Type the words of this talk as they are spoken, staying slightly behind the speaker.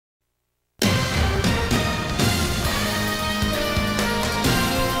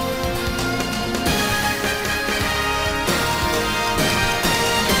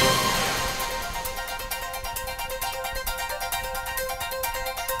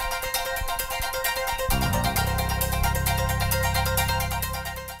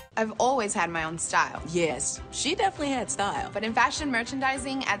I've always had my own style. Yes, she definitely had style. But in fashion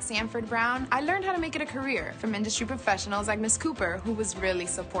merchandising at Sanford Brown, I learned how to make it a career from industry professionals like Miss Cooper, who was really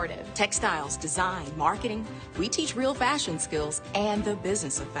supportive. Textiles, design, marketing, we teach real fashion skills and the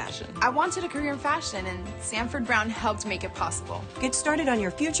business of fashion. I wanted a career in fashion, and Sanford Brown helped make it possible. Get started on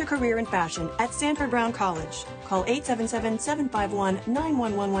your future career in fashion at Sanford Brown College. Call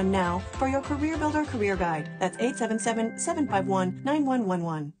 877-751-9111 now for your Career Builder Career Guide. That's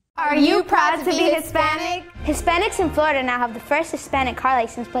 877-751-9111. Are you proud to be Hispanic? Hispanics in Florida now have the first Hispanic car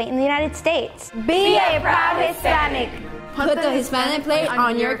license plate in the United States. Be a proud Hispanic. Put the Hispanic plate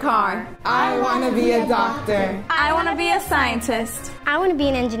on your car. I want to be a doctor. I want to be a scientist. I want to be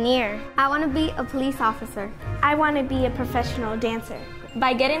an engineer. I want to be a police officer. I want to be a professional dancer.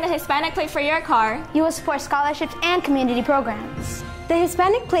 By getting the Hispanic plate for your car, you will support scholarships and community programs. The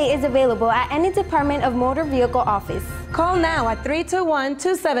Hispanic plate is available at any Department of Motor Vehicle office. Call now at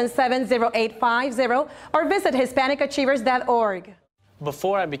 321-277-0850 or visit HispanicAchievers.org.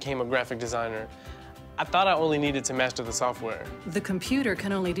 Before I became a graphic designer, I thought I only needed to master the software. The computer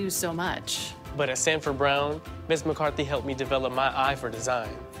can only do so much. But at Sanford Brown, Ms. McCarthy helped me develop my eye for design.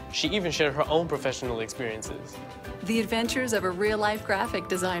 She even shared her own professional experiences. The adventures of a real-life graphic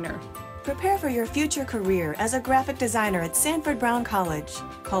designer. Prepare for your future career as a graphic designer at Sanford Brown College.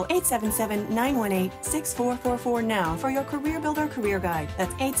 Call 877-918-6444 now for your Career Builder Career Guide.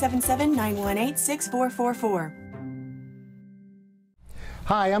 That's 877-918-6444.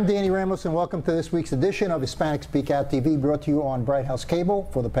 Hi, I'm Danny Ramos, and welcome to this week's edition of Hispanic SpeakOut TV, brought to you on Bright House Cable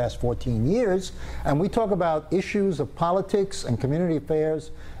for the past 14 years. And we talk about issues of politics and community affairs,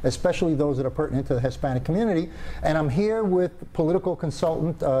 especially those that are pertinent to the Hispanic community. And I'm here with political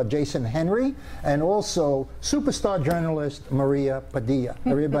consultant Jason Henry, and also superstar journalist Maria Padilla.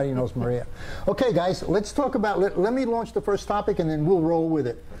 Everybody knows Maria. Okay, guys, let's talk about, let me launch the first topic and then we'll roll with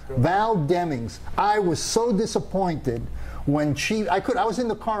it. Val Demings. I was so disappointed when I was in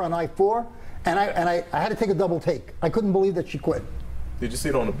the car on I-4, and I had to take a double take. I couldn't believe that she quit. Did you see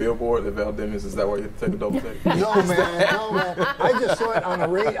it on the billboard that Val Demings, is that why you had to take a double take? No, man, no, man. I just saw it on the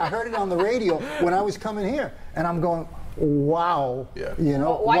radio. I heard it on the radio when I was coming here, and I'm going, wow. Yeah. You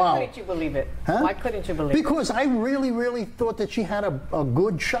know, why wow. couldn't you believe it? Huh? Why couldn't you believe it? Because I really, really thought that she had a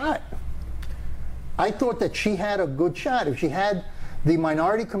good shot. I thought that she had a good shot. If she had the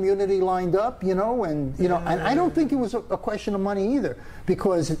minority community lined up, you know, and I don't think it was a question of money either,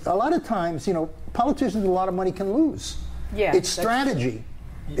 because a lot of times, you know, politicians with a lot of money can lose. Yeah, it's strategy.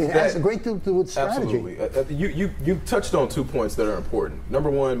 It has a great deal to do with strategy. Absolutely. You touched on 2 points that are important.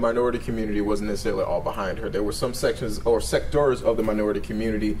 Number one, minority community wasn't necessarily all behind her. There were some sections or sectors of the minority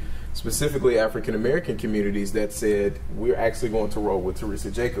community, specifically African American communities, that said, we're actually going to roll with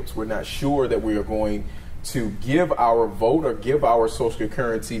Teresa Jacobs. We're not sure that we are going to give our vote or give our social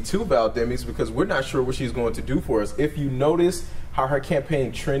currency to Val Demings because we're not sure what she's going to do for us. If you notice how her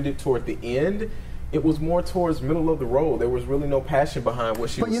campaign trended toward the end, it was more towards middle of the road. There was really no passion behind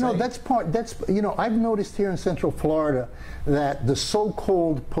what she was saying. But you know, I've noticed here in Central Florida that the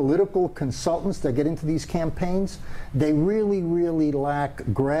so-called political consultants that get into these campaigns, they really, really lack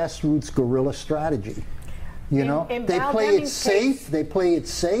grassroots guerrilla strategy. You know, they play it safe. They play it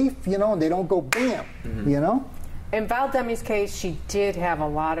safe. You know, and they don't go bam. You know. In Val Demings' case, she did have a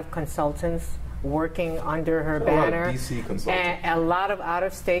lot of consultants working under her banner. A lot of DC consultants. And a lot of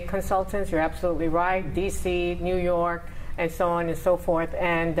out-of-state consultants. You're absolutely right. DC, New York, and so on and so forth.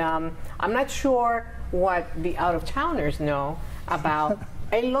 And I'm not sure what the out-of-towners know about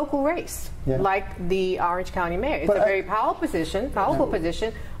a local race, like the Orange County mayor. It's a very powerful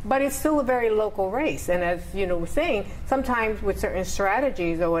position, but it's still a very local race. And as you know, we're saying, sometimes with certain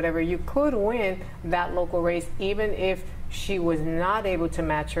strategies or whatever, you could win that local race, even if she was not able to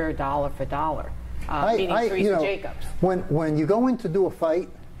match her dollar for dollar, meaning Teresa Jacobs. When you go in to do a fight,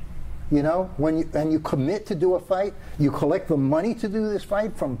 you know, and you commit to do a fight, you collect the money to do this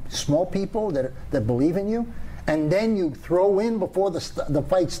fight from small people that believe in you, and then you throw in before the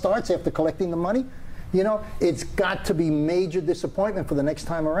fight starts after collecting the money. You know, it's got to be major disappointment for the next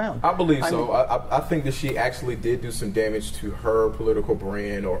time around. I believe so. I think that she actually did do some damage to her political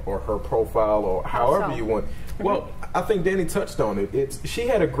brand or her profile or however you want. Well, I think Danny touched on it. She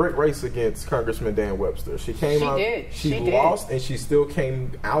had a great race against Congressman Dan Webster. She came out, she lost, and she still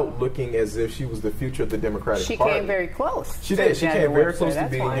came out looking as if she was the future of the Democratic Party. She came very close. She did. She came very close to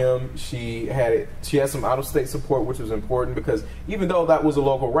beating him. She had some out-of-state support, which was important because even though that was a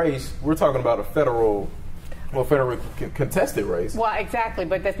local race, we're talking about a federally contested race. Well, exactly,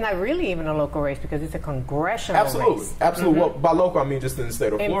 but that's not really even a local race because it's a congressional race. Absolutely. Well, by local, I mean just in the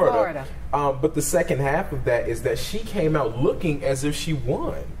state of Florida. But the second half of that is that she came out looking as if she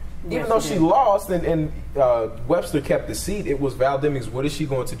won. even though she lost and Webster kept the seat, it was Val Demings. What is she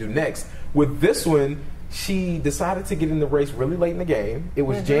going to do next? With this one, she decided to get in the race really late in the game. It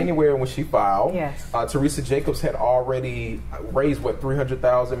was January when she filed. Yes. Teresa Jacobs had already raised, what,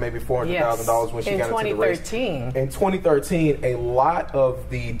 $300,000, maybe $400,000 when she got into the race. In 2013, a lot of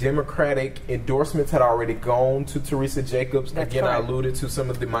the Democratic endorsements had already gone to Teresa Jacobs. Again, I alluded to some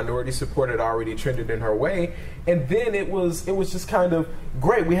of the minority support had already trended in her way. And then it was just kind of,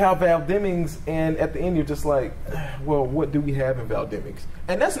 great, we have Val Demings, and at the end you're just like, well, what do we have in Val Demings?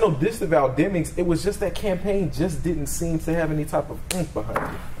 And that's no diss to Val Demings, it was just that campaign just didn't seem to have any type of oomph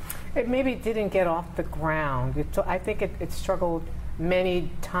behind it. It maybe didn't get off the ground. I think it struggled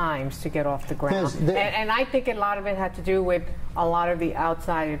many times to get off the ground. And I think a lot of it had to do with a lot of the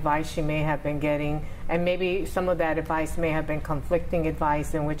outside advice she may have been getting, and maybe some of that advice may have been conflicting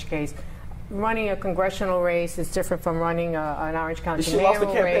advice, in which case running a congressional race is different from running an Orange County She mayoral lost the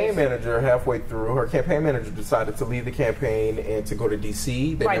campaign race. manager halfway through. Her campaign manager decided to leave the campaign and to go to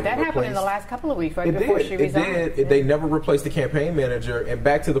D.C. Right, that happened in the last couple of weeks, right before she resigned. It did. They never replaced the campaign manager. And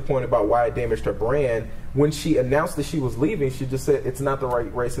back to the point about why it damaged her brand, when she announced that she was leaving, she just said it's not the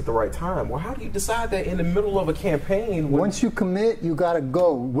right race at the right time. Well, how do you decide that in the middle of a campaign? Once you commit, you got to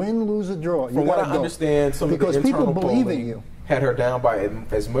go. Win, lose, or draw. You From what got to I go. understand, some because of the internal people believe in polling you. Had her down by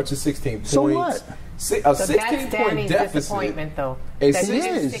as much as 16 points. So what? A So 16-point deficit. Disappointment, though. It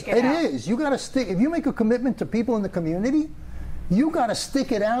is. You got to stick. If you make a commitment to people in the community, you got to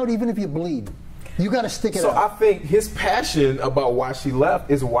stick it out, even if you bleed. You got to stick it out. So I think his passion about why she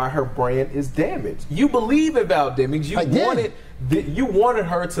left is why her brand is damaged. You believe in Val Demings. You wanted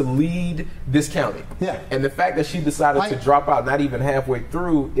her to lead this county. Yeah. And the fact that she decided to drop out not even halfway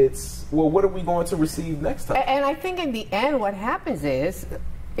through, it's, well, what are we going to receive next time? And I think in the end what happens is,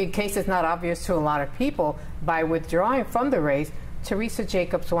 in case it's not obvious to a lot of people, by withdrawing from the race, Teresa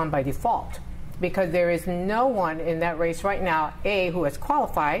Jacobs won by default. Because there is no one in that race right now, who has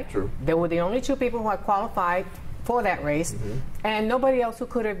qualified. True. There were the only two people who had qualified for that race, and nobody else who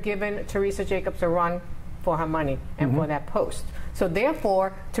could have given Teresa Jacobs a run for her money and for that post. So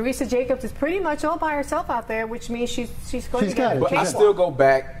therefore, Teresa Jacobs is pretty much all by herself out there, which means she's going to get it. But I still go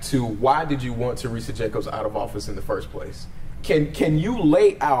back to, why did you want Teresa Jacobs out of office in the first place? Can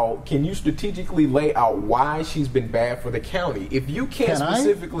you strategically lay out why she's been bad for the county? If you can't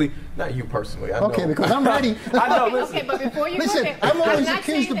specifically, not you personally, I know. Okay, because I'm ready. I know, listen. Okay, but before you Listen, go there, I'm always not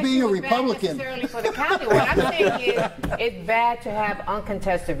accused saying of being a that she was bad Republican. necessarily for the county. What I'm saying is, it's bad to have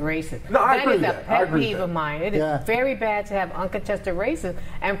uncontested races. No, I agree with That is that. a I pet agree with peeve that. of mine. It is very bad to have uncontested races,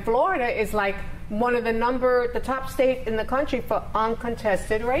 and Florida is like one of the top states in the country for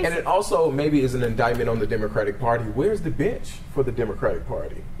uncontested races. And it also maybe is an indictment on the Democratic Party. Where's the bench for the Democratic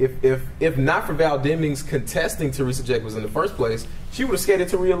Party? If not for Val Demings contesting Teresa Jacobs in the first place, she would have skated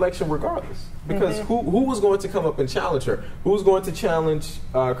to re-election regardless. Because who was going to come up and challenge her? Who was going to challenge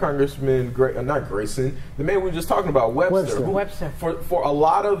Congressman not Grayson, the man we were just talking about, Webster. For a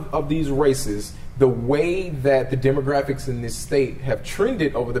lot of these races, the way that the demographics in this state have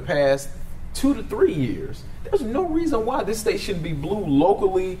trended over the past 2 to 3 years, there's no reason why this state shouldn't be blue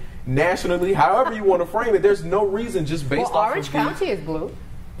locally, nationally, however you want to frame it. There's no reason just based off Orange of County is blue.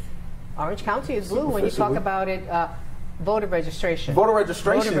 Orange County is blue when you talk about it. Voter registration. Voter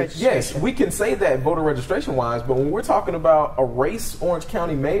registration. Yes, we can say that voter registration wise, but when we're talking about a race, Orange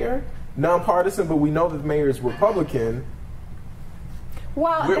County mayor, nonpartisan, but we know that the mayor is Republican.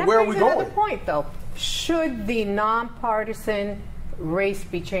 Well, where are we going? Another point, though. Should the nonpartisan race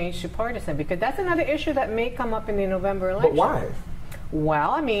be changed to partisan? Because that's another issue that may come up in the November election. But why?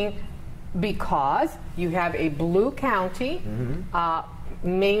 Well, I mean, because you have a blue county,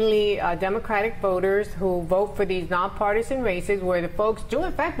 mainly Democratic voters who vote for these nonpartisan races, where the folks do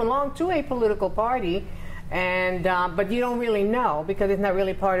in fact belong to a political party, and but you don't really know because it's not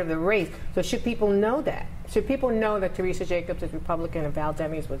really part of the race. So should people know that? Should people know that Teresa Jacobs is Republican and Val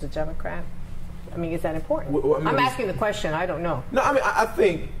Demings was a Democrat? I mean, is that important? Well, I mean, I'm asking the question. I don't know. No, I mean, I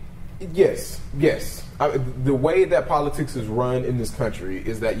think, yes. The way that politics is run in this country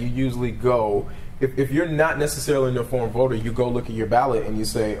is that you usually go, if you're not necessarily an informed voter, you go look at your ballot and you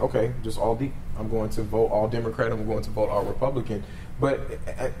say, okay, just all D. I'm going to vote all Democrat. I'm going to vote all Republican. But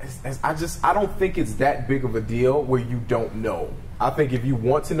I don't think it's that big of a deal where you don't know. I think if you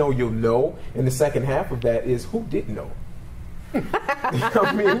want to know, you'll know. And the second half of that is, who didn't know?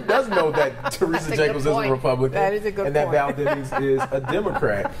 I mean, who does know that Teresa Jacobs is a Republican and that Val Demings is a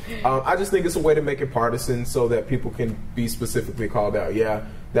Democrat? I just think it's a way to make it partisan so that people can be specifically called out. Yeah,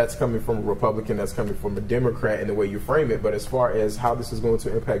 that's coming from a Republican, that's coming from a Democrat in the way you frame it. But as far as how this is going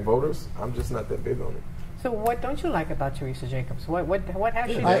to impact voters, I'm just not that big on it. So what don't you like about Teresa Jacobs? What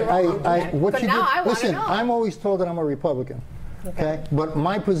has she done What she did, now I listen, know. I'm always told that I'm a Republican. Okay. But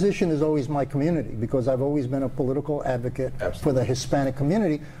my position is always my community, because I've always been a political advocate for the Hispanic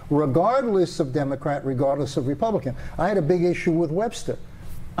community, regardless of Democrat, regardless of Republican. I had a big issue with Webster.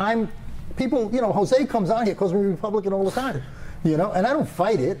 People, you know, Jose comes on here because we're Republican all the time, you know, and I don't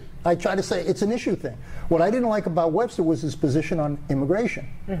fight it. I try to say it's an issue thing. What I didn't like about Webster was his position on immigration.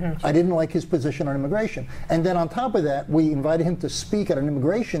 I didn't like his position on immigration. And then on top of that, we invited him to speak at an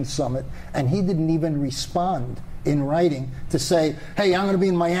immigration summit, and he didn't even respond in writing to say, hey, I'm going to be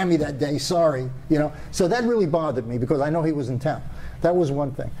in Miami that day, sorry. You know, so that really bothered me because I know he was in town. That was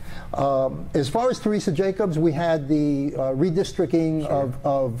one thing. As far as Teresa Jacobs, we had the redistricting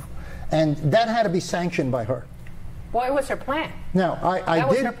and that had to be sanctioned by her. Well, it was her plan. Now, that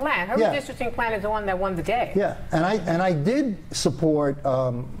was her plan. Her redistricting plan is the one that won the day. Yeah, and I did support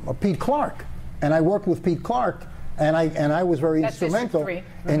Pete Clark, and I worked with Pete Clark, and I was very instrumental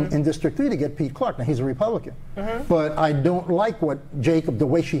in District 3 to get Pete Clark. Now, he's a Republican, but I don't like the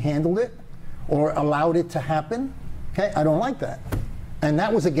way she handled it or allowed it to happen. Okay, I don't like that, and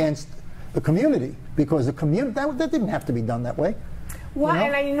that was against the community, because the community that didn't have to be done that way. Well,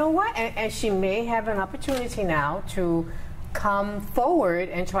 and you know what? And she may have an opportunity now to come forward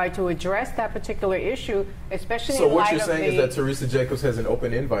and try to address that particular issue, especially in light of So what you're saying is that Teresa Jacobs has an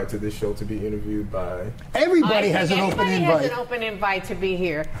open invite to this show to be interviewed by... Everybody has an open invite. Everybody has an open invite to be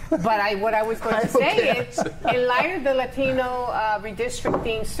here. But what I was going to say is, in light of the Latino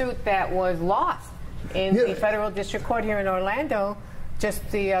redistricting suit that was lost in the federal district court here in Orlando just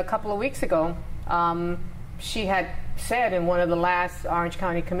a couple of weeks ago, she had said in one of the last Orange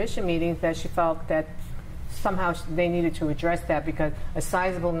County Commission meetings that she felt that somehow they needed to address that because a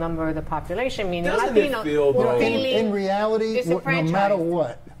sizable number of the population, meaning Latino, were feeling in reality,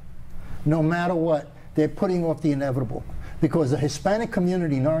 no matter what, they're putting off the inevitable. Because the Hispanic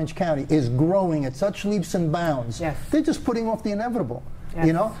community in Orange County is growing at such leaps and bounds. They're just putting off the inevitable.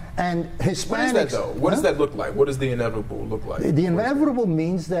 You know, and Hispanics. What is that, though? What does that look like? What does the inevitable look like? The inevitable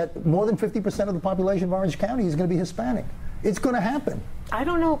means that more than 50% of the population of Orange County is going to be Hispanic. It's going to happen. I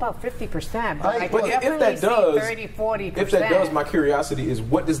don't know about 50%, but I but definitely if that does, 30, 40%. If that does, my curiosity is,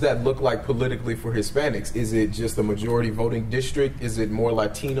 what does that look like politically for Hispanics? Is it just a majority voting district? Is it more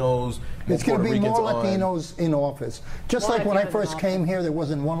Latinos? It's going to be more Latinos in office. Just like when I first came here, there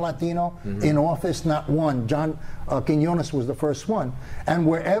wasn't one Latino in office, not one. John Quinones was the first one. And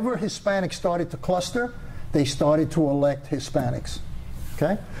wherever Hispanics started to cluster, they started to elect Hispanics.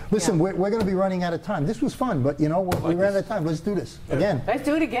 Okay? Listen, we're going to be running out of time. This was fun, but you know, we ran out of time. Let's do this again. Let's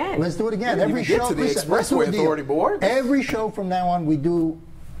do it again. Let's do it again. Every show, to the Expressway Authority Board. Every show from now on, we do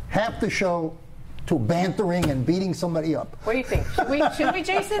half the show to bantering and beating somebody up. What do you think? Should we,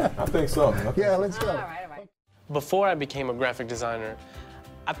 Jason? I think so. Yeah, let's go. All right. Before I became a graphic designer,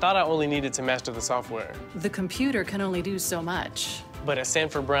 I thought I only needed to master the software. The computer can only do so much. But at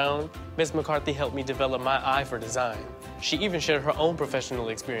Sanford Brown, Ms. McCarthy helped me develop my eye for design. She even shared her own professional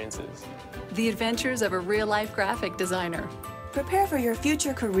experiences. The adventures of a real-life graphic designer. Prepare for your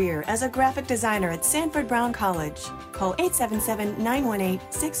future career as a graphic designer at Sanford Brown College. Call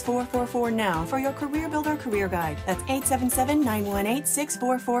 877-918-6444 now for your Career Builder Career Guide. That's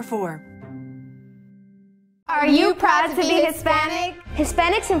 877-918-6444. Are you proud to be Hispanic?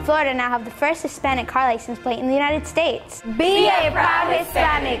 Hispanics in Florida now have the first Hispanic car license plate in the United States. Be a proud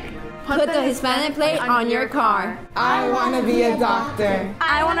Hispanic. Put the Hispanic plate on your car. I want to be a doctor.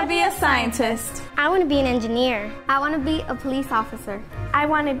 I want to be a scientist. I want to be an engineer. I want to be a police officer. I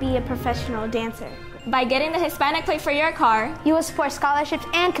want to be a professional dancer. By getting the Hispanic plate for your car, you will support scholarships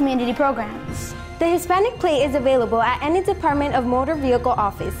and community programs. The Hispanic plate is available at any Department of Motor Vehicle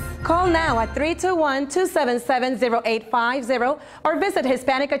office. Call now at 321-277-0850 or visit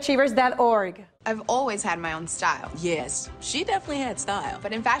HispanicAchievers.org. I've always had my own style. Yes, she definitely had style.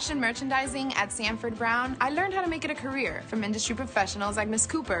 But in fashion merchandising at Sanford Brown, I learned how to make it a career from industry professionals like Ms.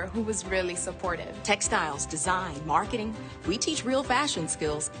 Cooper, who was really supportive. Textiles, design, marketing, we teach real fashion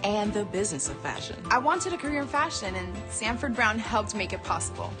skills and the business of fashion. I wanted a career in fashion, and Sanford Brown helped make it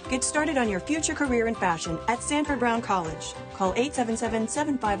possible. Get started on your future career in fashion at Sanford Brown College. Call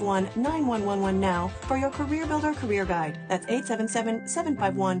 877-751-9111 now for your Career Builder Career Guide. That's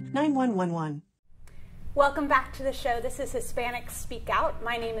 877-751-9111. Welcome back to the show. This is Hispanic Speak Out.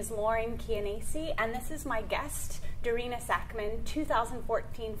 My name is Lauren Chianesi, and this is my guest, Dorina Sackman,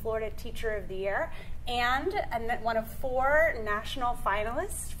 2014 Florida Teacher of the Year. and one of 4 national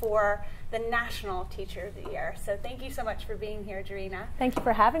finalists for the National Teacher of the Year. So thank you so much for being here, Jarena. Thank you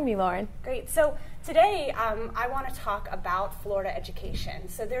for having me, Lauren. Great. So today I want to talk about Florida education.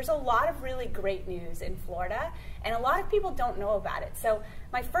 So there's a lot of really great news in Florida, and a lot of people don't know about it. So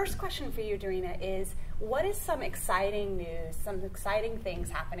my first question for you, Jarena, is what is some exciting news, some exciting things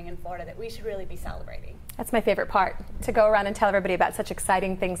happening in Florida that we should really be celebrating? That's my favorite part, to go around and tell everybody about such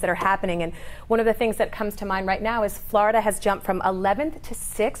exciting things that are happening. And one of the things that comes to mind right now is Florida has jumped from 11th to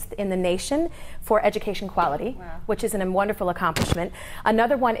 6th in the nation for education quality, which is a wonderful accomplishment.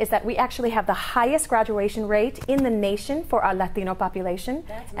 Another one is that we actually have the highest graduation rate in the nation for our Latino population.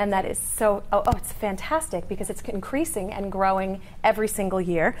 And that is so, it's fantastic because it's increasing and growing every single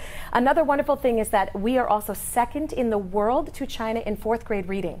year. Another wonderful thing is that we are also second in the world to China in 4th grade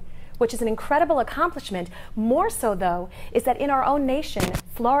reading, which is an incredible accomplishment. More so, though, is that in our own nation,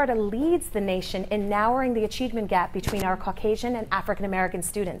 Florida leads the nation in narrowing the achievement gap between our Caucasian and African American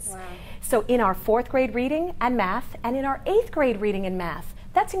students. So in our 4th grade reading and math, and in our 8th grade reading and math,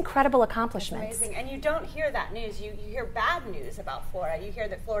 that's incredible accomplishments. That's amazing. And you don't hear that news. You hear bad news about Florida. You hear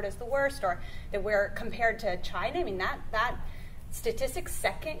that Florida's the worst, or that we're compared to China. I mean, that statistics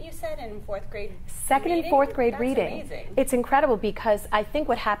second, you said, in 4th grade Second reading? and 4th grade That's reading. Amazing. It's incredible because I think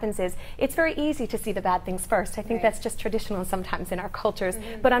what happens is it's very easy to see the bad things first. I think that's just traditional sometimes in our cultures.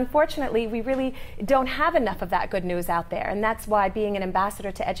 But unfortunately, we really don't have enough of that good news out there. And that's why being an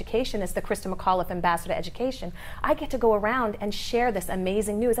ambassador to education, as the Krista McAuliffe Ambassador to Education, I get to go around and share this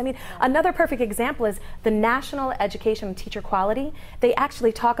amazing news. I mean, another perfect example is the National Education Teacher Quality. They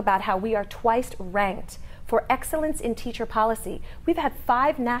actually talk about how we are twice ranked for excellence in teacher policy. We've had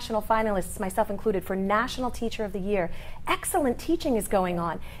 5 national finalists, myself included, for National Teacher of the Year. Excellent teaching is going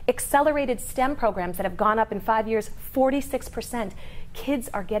on. Accelerated STEM programs that have gone up in 5 years, 46%. Kids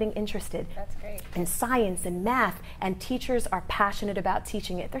are getting interested in science and math, and teachers are passionate about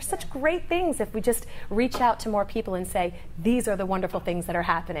teaching it. There's such great things if we just reach out to more people and say, these are the wonderful things that are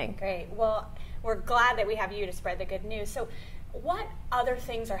happening. Great. Well, we're glad that we have you to spread the good news. So what other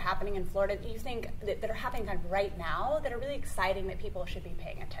things are happening in Florida do you think that are happening kind of right now that are really exciting that people should be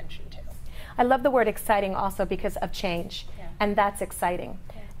paying attention to? I love the word exciting also because of change, and that's exciting.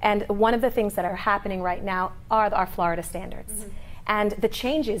 And one of the things that are happening right now are our Florida standards. And the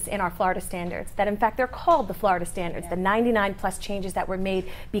changes in our Florida standards, that in fact they're called the Florida standards, the 99 plus changes that were made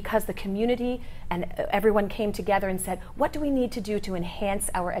because the community and everyone came together and said, what do we need to do to enhance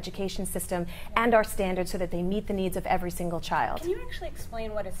our education system and our standards so that they meet the needs of every single child? Can you actually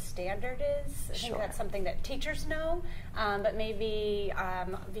explain what a standard is? I think that's something that teachers know, but maybe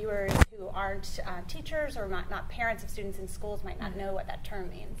viewers who aren't teachers or not parents of students in schools might not know what that term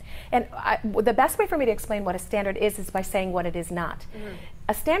means. And the best way for me to explain what a standard is by saying what it is not.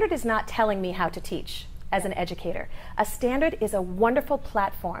 A standard is not telling me how to teach as an educator. A standard is a wonderful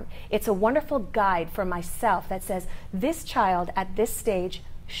platform. It's a wonderful guide for myself that says this child at this stage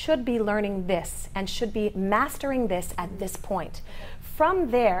should be learning this and should be mastering this at this point.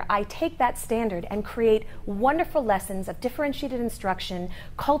 From there, I take that standard and create wonderful lessons of differentiated instruction,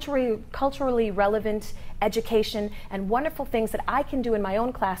 culturally relevant education, and wonderful things that I can do in my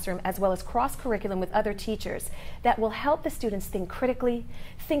own classroom as well as cross-curriculum with other teachers that will help the students think critically,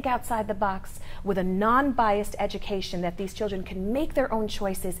 think outside the box, with a non-biased education that these children can make their own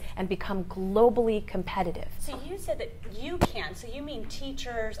choices and become globally competitive. So you said that you can, so you mean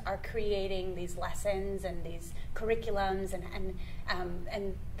teachers are creating these lessons and these curriculums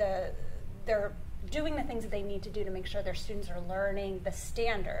and they're doing the things that they need to do to make sure their students are learning the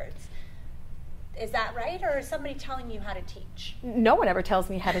standards. Is that right, or is somebody telling you how to teach? No one ever tells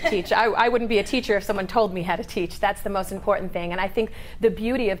me how to teach. I wouldn't be a teacher if someone told me how to teach. That's the most important thing. And I think the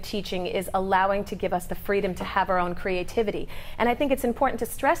beauty of teaching is allowing to give us the freedom to have our own creativity. And I think it's important to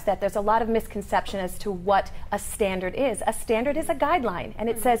stress that there's a lot of misconception as to what a standard is. A standard is a guideline, and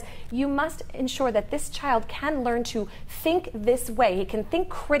it says you must ensure that this child can learn to think this way. He can think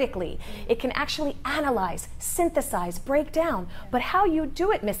critically. It can actually analyze, synthesize, break down. But how you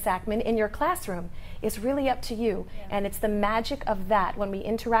do it, Ms. Sackman, in your classroom is really up to you. And it's the magic of that when we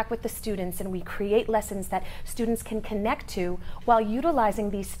interact with the students and we create lessons that students can connect to while utilizing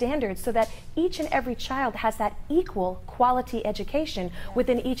these standards so that each and every child has that equal quality education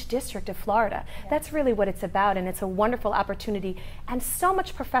within each district of Florida. That's really what it's about, and it's a wonderful opportunity. And so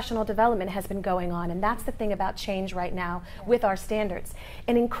much professional development has been going on, and that's the thing about change right now with our standards.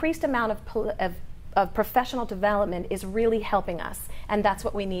 An increased amount of professional development is really helping us, and that's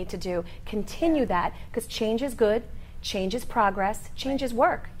what we need to do. Continue that, because change is good, change is progress, change is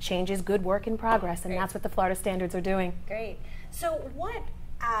work, change is good work in progress, and that's what the Florida standards are doing. Great. So what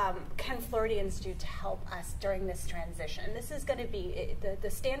can Floridians do to help us during this transition? This is going to be, the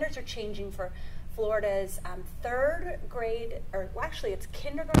standards are changing for Florida's third grade, or well, actually it's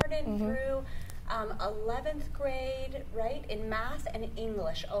kindergarten through 11th grade, right, in math and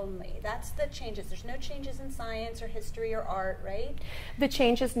English only. That's the changes. There's no changes in science or history or art, right? The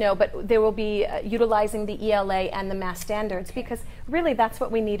changes, no, but there will be utilizing the ELA and the math standards, because really that's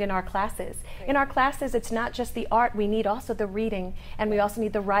what we need in our classes. Great. In our classes, it's not just the art, we need also the reading, and we also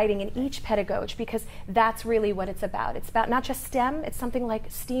need the writing in each pedagogy, because that's really what it's about. It's about not just STEM, it's something like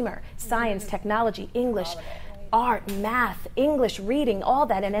STEAMer, science, technology, English, art, math, English, reading, all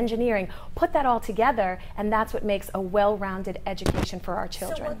that, and engineering. Put that all together, and that's what makes a well-rounded education for our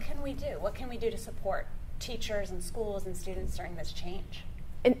children. So what can we do? What can we do to support teachers and schools and students during this change?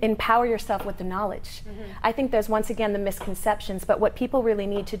 Empower yourself with the knowledge. I think there's once again the misconceptions, but what people really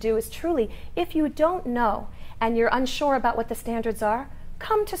need to do is truly, if you don't know and you're unsure about what the standards are,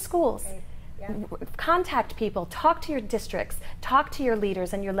 come to schools. Contact people, talk to your districts, talk to your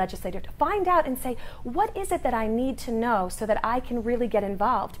leaders and your legislators, find out and say, what is it that I need to know so that I can really get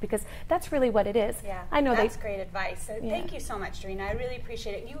involved? Because that's really what it is. Yeah, I know that's great advice. So thank you so much, Dorina. I really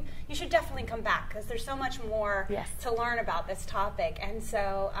appreciate it. You should definitely come back, because there's so much more to learn about this topic. And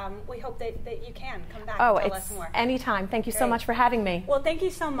so we hope that you can come back and tell us more. Anytime. Thank you so much for having me. Well, thank you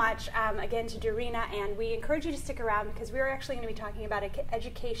so much again to Dorina, and we encourage you to stick around, because we're actually going to be talking about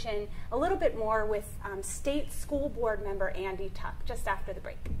education a little bit more with State School Board member Andy Tuck just after the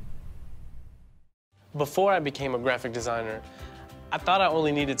break. Before I became a graphic designer, I thought I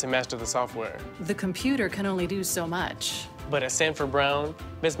only needed to master the software. The computer can only do so much. But at Sanford Brown,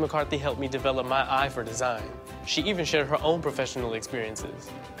 Ms. McCarthy helped me develop my eye for design. She even shared her own professional experiences.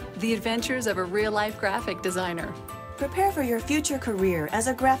 The adventures of a real-life graphic designer. Prepare for your future career as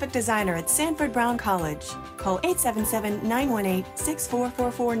a graphic designer at Sanford Brown College. Call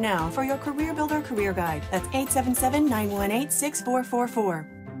 877-918-6444 now for your Career Builder Career Guide. That's 877-918-6444.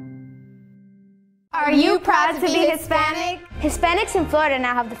 Are you proud to be Hispanic? Hispanics in Florida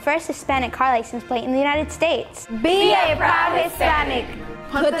now have the first Hispanic car license plate in the United States. Be a proud Hispanic.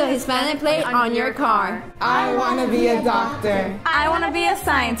 Put the Hispanic plate on your car. I want to be a doctor. I want to be a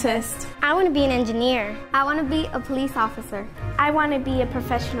scientist. I want to be an engineer. I want to be a police officer. I want to be a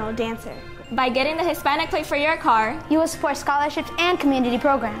professional dancer. By getting the Hispanic plate for your car, you will support scholarships and community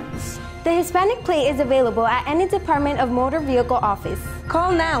programs. The Hispanic plate is available at any Department of Motor Vehicle office.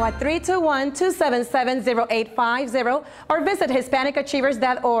 Call now at 321-277-0850 or visit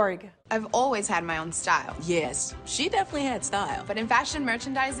HispanicAchievers.org. I've always had my own style. Yes, she definitely had style. But in fashion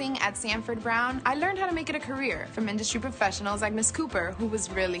merchandising at Sanford Brown, I learned how to make it a career from industry professionals like Miss Cooper, who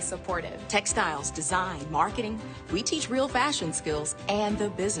was really supportive. Textiles, design, marketing, we teach real fashion skills and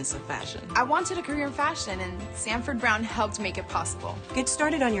the business of fashion. I wanted a career in fashion, and Sanford Brown helped make it possible. Get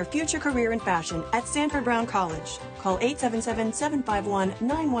started on your future career in fashion at Sanford Brown College. Call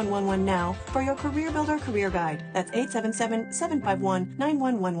 877-751-9111 now for your Career Builder Career Guide. That's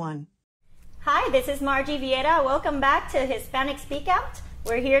 877-751-9111. Hi, this is Margie Vieira. Welcome back to Hispanic Speak Out.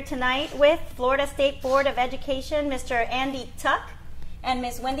 We're here tonight with Florida State Board of Education, Mr. Andy Tuck, and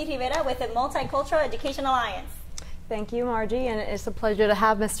Ms. Wendy Rivera with the Multicultural Education Alliance. Thank you, Margie, and it's a pleasure to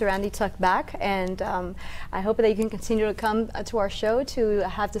have Mr. Andy Tuck back, and I hope that you can continue to come to our show to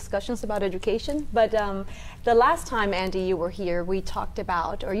have discussions about education. But the last time, Andy, you were here, we talked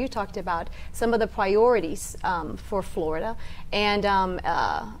about, or you talked about, some of the priorities for Florida, and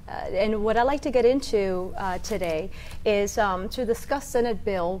what I'd like to get into today is to discuss Senate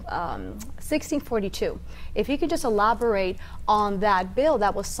Bill 1642. If you could just elaborate on that bill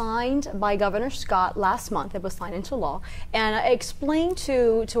that was signed by Governor Scott last month, it was signed into law, and explain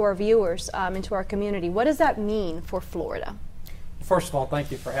to our viewers and to our community, what does that mean for Florida? First of all,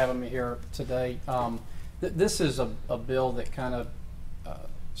 thank you for having me here today. This is a bill that kind of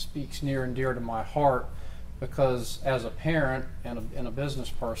speaks near and dear to my heart, because as a parent and a business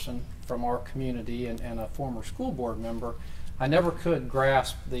person from our community and a former school board member, I never could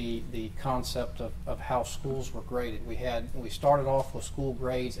grasp the concept of how schools were graded. We started off with school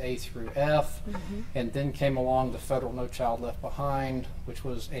grades A through F, and then came along the federal No Child Left Behind, which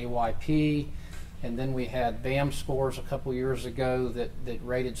was AYP, and then we had BAM scores a couple years ago that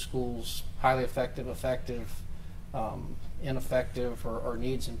rated schools highly effective, ineffective, or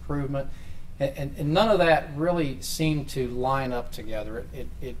needs improvement. And none of that really seemed to line up together.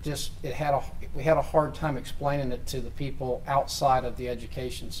 We had a hard time explaining it to the people outside of the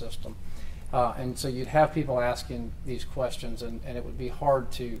education system, and so you'd have people asking these questions, and it would be hard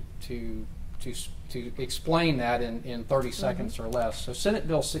to explain that in 30 seconds or less. So Senate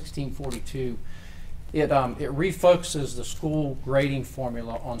Bill 1642 It refocuses the school grading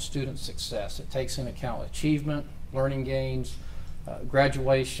formula on student success. It takes into account achievement, learning gains,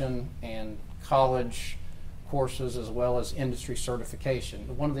 graduation, and college courses, as well as industry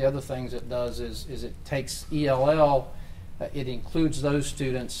certification. One of the other things it does is it takes ELL, it includes those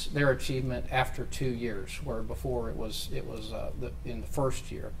students, their achievement after 2 years, where before it was in the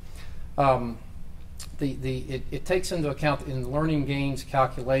first year. It takes into account in the learning gains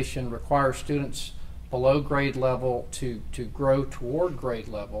calculation requires students below grade level to grow toward grade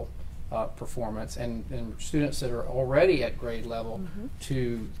level performance, and students that are already at grade level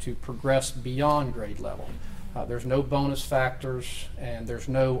to progress beyond grade level. There's no bonus factors, and there's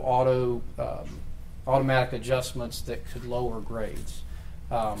no automatic adjustments that could lower grades.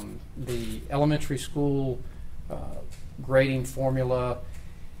 The elementary school grading formula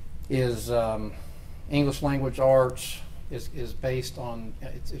is English language arts is based on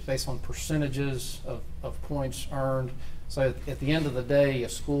percentages of points earned. So at the end of the day, a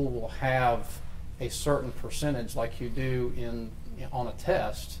school will have a certain percentage, like you do on a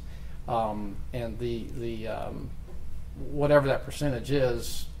test, and whatever that percentage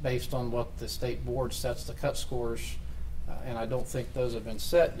is, based on what the state board sets the cut scores, and I don't think those have been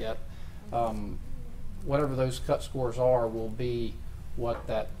set yet. Whatever those cut scores are will be what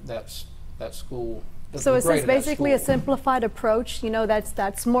that school. So is this basically a simplified approach? You know,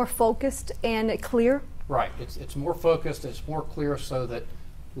 that's more focused and clear. Right. It's more focused. It's more clear, so that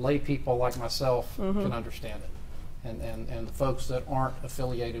lay people like myself can understand it, and the folks that aren't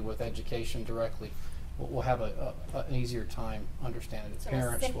affiliated with education directly will have an easier time understanding it. So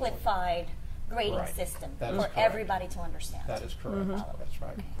Parents a simplified grading system for everybody to understand. That is correct. That's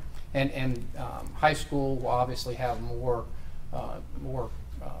right. And high school will obviously have more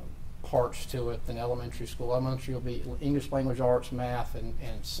parts to it than elementary school. Elementary will be English language arts, math, and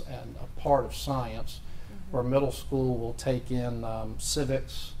a part of science, where middle school will take in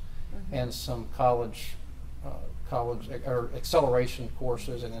civics and some college or acceleration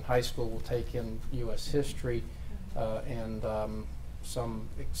courses, and then high school will take in U.S. history and some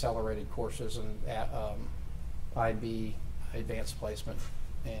accelerated courses and IB, advanced placement,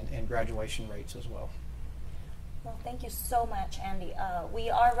 and graduation rates as well. Well, thank you so much, Andy. We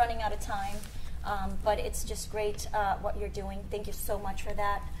are running out of time, but it's just great what you're doing. Thank you so much for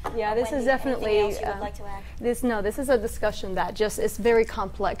that. Yeah, this Wendy, is definitely. Anything else you would like to add? This is a discussion that just is very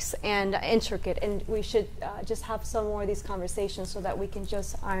complex and intricate, and we should just have some more of these conversations so that we can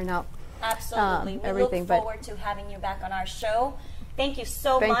just iron out Absolutely. We everything. look forward to having you back on our show. Thank you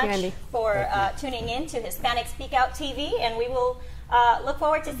so much for tuning in to Hispanic Speak Out TV, and we will look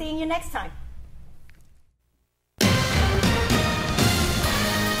forward to seeing you next time.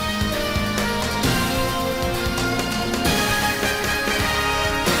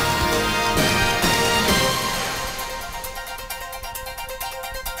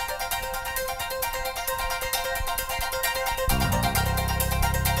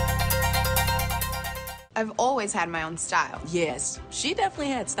 I've always had my own style. Yes, she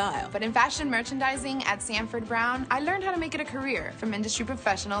definitely had style. But in fashion merchandising at Sanford Brown, I learned how to make it a career from industry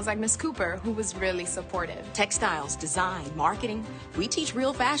professionals like Miss Cooper, who was really supportive. Textiles, design, marketing, we teach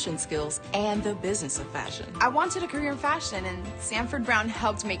real fashion skills and the business of fashion. I wanted a career in fashion, and Sanford Brown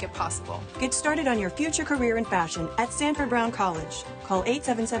helped make it possible. Get started on your future career in fashion at Sanford Brown College. Call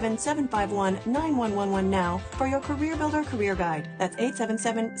 877-751-9111 now for your Career Builder Career Guide. That's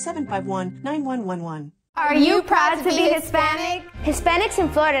 877-751-9111. Are you proud to be Hispanic? Hispanics in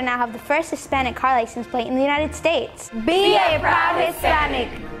Florida now have the first Hispanic car license plate in the United States. Be a proud Hispanic.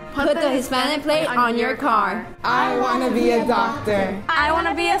 Put the Hispanic plate on your car. I want to be a doctor. I want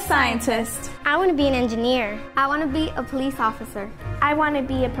to be a scientist. I want to be an engineer. I want to be a police officer. I want to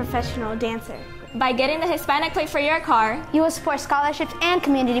be a professional dancer. By getting the Hispanic plate for your car, you will support scholarships and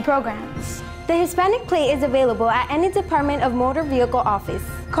community programs. The Hispanic plate is available at any Department of Motor Vehicle office.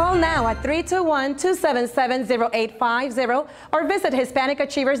 Call now at 321-277-0850 or visit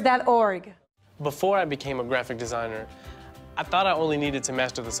HispanicAchievers.org. Before I became a graphic designer, I thought I only needed to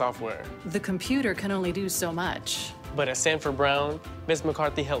master the software. The computer can only do so much. But at Sanford Brown, Ms.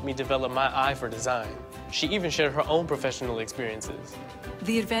 McCarthy helped me develop my eye for design. She even shared her own professional experiences.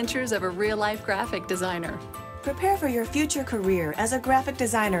 The adventures of a real-life graphic designer. Prepare for your future career as a graphic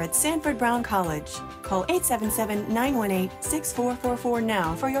designer at Sanford Brown College. Call 877-918-6444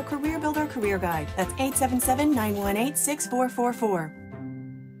 now for your Career Builder Career Guide. That's 877-918-6444.